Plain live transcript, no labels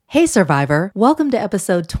Hey Survivor, welcome to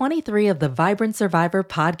episode 23 of the Vibrant Survivor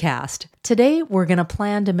podcast. Today we're going to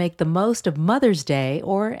plan to make the most of Mother's Day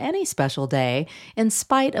or any special day in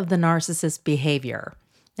spite of the narcissist behavior.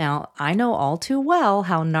 Now, I know all too well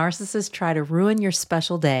how narcissists try to ruin your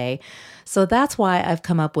special day, so that's why I've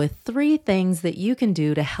come up with 3 things that you can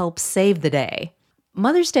do to help save the day.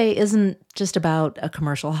 Mother's Day isn't just about a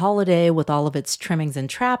commercial holiday with all of its trimmings and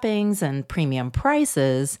trappings and premium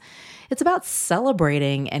prices. It's about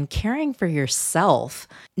celebrating and caring for yourself,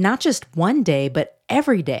 not just one day, but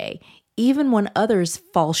every day, even when others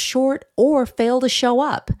fall short or fail to show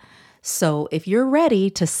up. So if you're ready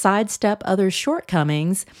to sidestep others'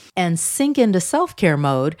 shortcomings and sink into self-care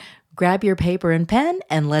mode, grab your paper and pen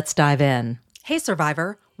and let's dive in. Hey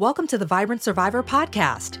Survivor, welcome to the Vibrant Survivor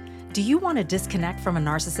podcast. Do you want to disconnect from a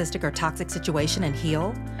narcissistic or toxic situation and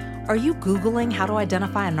heal? Are you Googling how to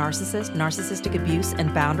identify a narcissist, narcissistic abuse,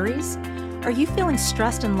 and boundaries? Are you feeling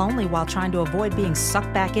stressed and lonely while trying to avoid being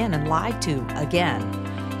sucked back in and lied to again?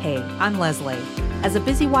 Hey, I'm Leslie. As a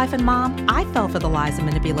busy wife and mom, I fell for the lies and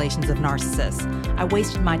manipulations of narcissists. I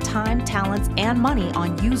wasted my time, talents, and money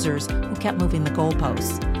on users who kept moving the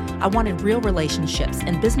goalposts. I wanted real relationships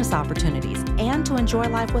and business opportunities and to enjoy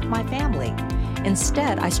life with my family.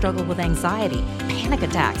 Instead, I struggled with anxiety, panic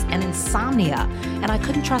attacks, and insomnia, and I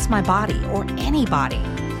couldn't trust my body or anybody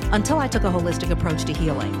until I took a holistic approach to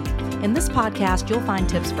healing. In this podcast, you'll find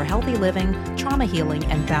tips for healthy living, trauma healing,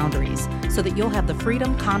 and boundaries so that you'll have the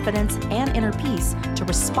freedom, confidence, and inner peace to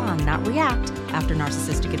respond, not react, after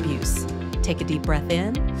narcissistic abuse. Take a deep breath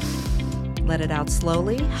in, let it out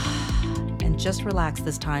slowly, and just relax.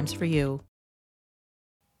 This time's for you.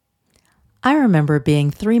 I remember being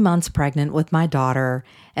 3 months pregnant with my daughter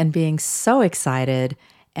and being so excited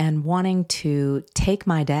and wanting to take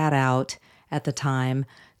my dad out at the time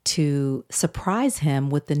to surprise him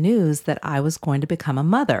with the news that I was going to become a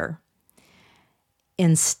mother.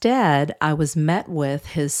 Instead, I was met with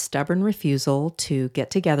his stubborn refusal to get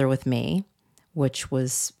together with me, which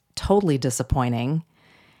was totally disappointing.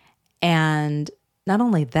 And not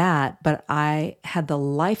only that, but I had the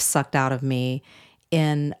life sucked out of me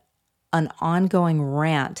in an ongoing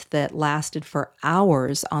rant that lasted for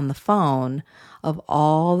hours on the phone of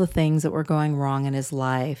all the things that were going wrong in his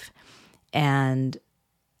life and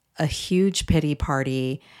a huge pity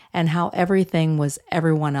party and how everything was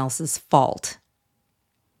everyone else's fault.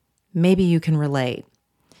 Maybe you can relate.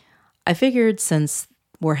 I figured since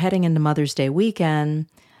we're heading into Mother's Day weekend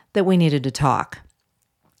that we needed to talk.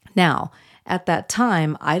 Now, at that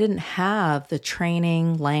time, I didn't have the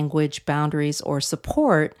training, language, boundaries, or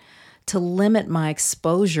support to limit my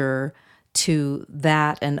exposure to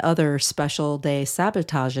that and other special day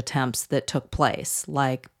sabotage attempts that took place,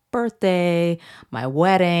 like birthday, my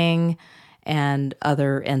wedding, and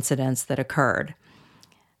other incidents that occurred.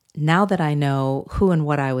 Now that I know who and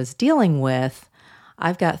what I was dealing with,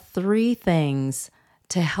 I've got 3 things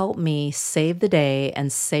to help me save the day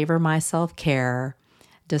and savor my self-care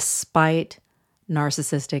despite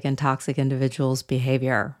narcissistic and toxic individuals'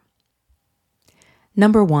 behavior.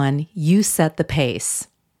 Number 1, you set the pace.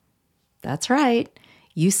 That's right.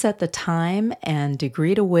 You set the time and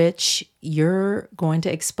degree to which you're going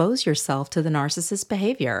to expose yourself to the narcissist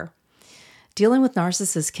behavior. Dealing with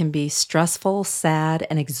narcissists can be stressful, sad,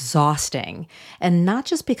 and exhausting, and not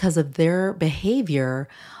just because of their behavior,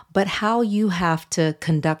 but how you have to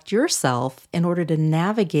conduct yourself in order to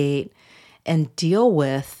navigate and deal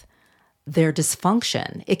with their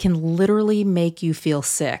dysfunction. It can literally make you feel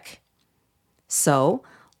sick. So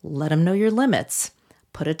let them know your limits,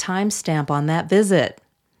 put a timestamp on that visit,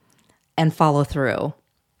 and follow through.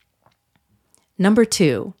 Number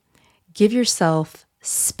 2, give yourself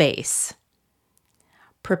space.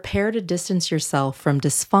 Prepare to distance yourself from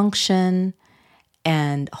dysfunction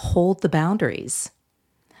and hold the boundaries.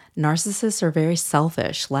 Narcissists are very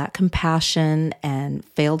selfish, lack compassion, and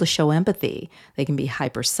fail to show empathy. They can be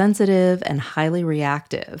hypersensitive and highly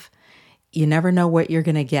reactive. You never know what you're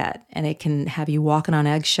going to get, and it can have you walking on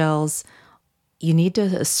eggshells. You need to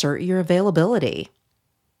assert your availability.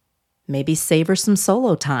 Maybe savor some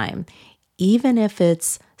solo time, even if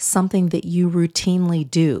it's something that you routinely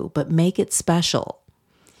do, but make it special.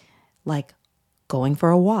 Like going for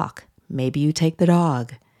a walk. Maybe you take the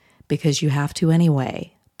dog because you have to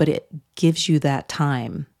anyway, but it gives you that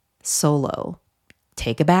time solo.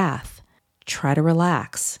 Take a bath. Try to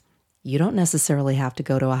relax. You don't necessarily have to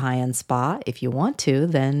go to a high-end spa. If you want to,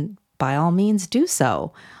 then by all means do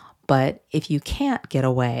so. But if you can't get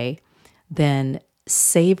away, then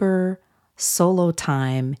savor solo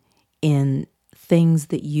time in things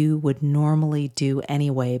that you would normally do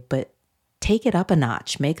anyway, but take it up a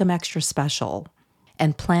notch, make them extra special.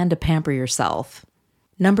 and plan to pamper yourself.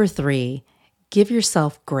 Number 3, give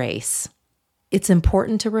yourself grace. It's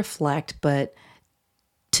important to reflect, but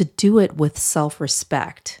to do it with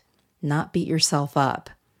self-respect, not beat yourself up.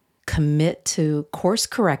 Commit to course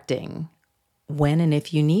correcting when and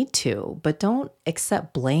if you need to, but don't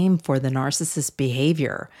accept blame for the narcissist's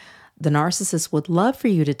behavior. The narcissist would love for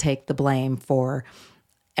you to take the blame for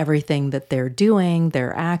everything that they're doing,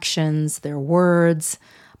 their actions, their words,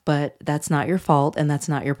 but that's not your fault and that's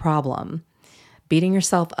not your problem. Beating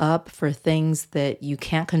yourself up for things that you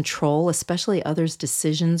can't control, especially others'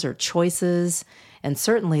 decisions or choices, and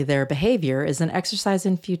certainly their behavior, is an exercise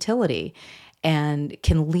in futility and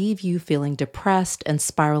can leave you feeling depressed and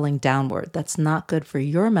spiraling downward. That's not good for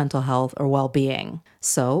your mental health or well-being.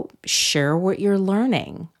 So share what you're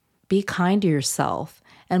learning. Be kind to yourself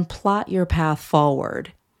and plot your path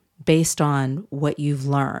forward based on what you've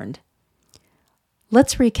learned.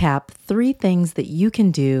 Let's recap 3 things that you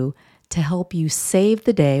can do to help you save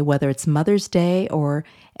the day, whether it's Mother's Day or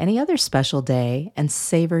any other special day, and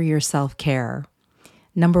savor your self-care.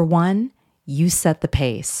 Number 1, you set the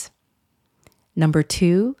pace. Number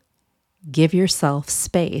 2, give yourself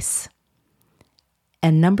space.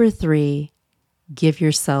 And number 3, give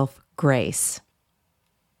yourself grace.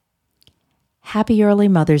 Happy early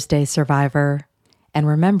Mother's Day, survivor. And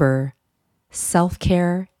remember,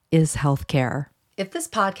 self-care is healthcare. If this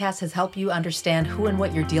podcast has helped you understand who and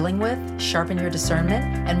what you're dealing with, sharpen your discernment,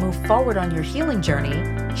 and move forward on your healing journey,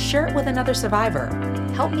 share it with another survivor.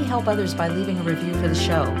 Help me help others by leaving a review for the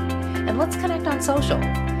show. And let's connect on social.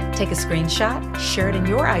 Take a screenshot, share it in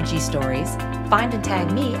your IG stories, find and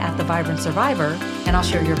tag me at The Vibrant Survivor, and I'll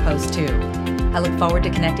share your post too. I look forward to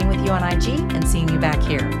connecting with you on IG and seeing you back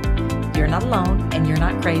here. You're not alone and you're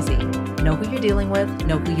not crazy. Know who you're dealing with,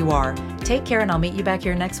 know who you are. Take care, and I'll meet you back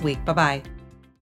here next week. Bye-bye.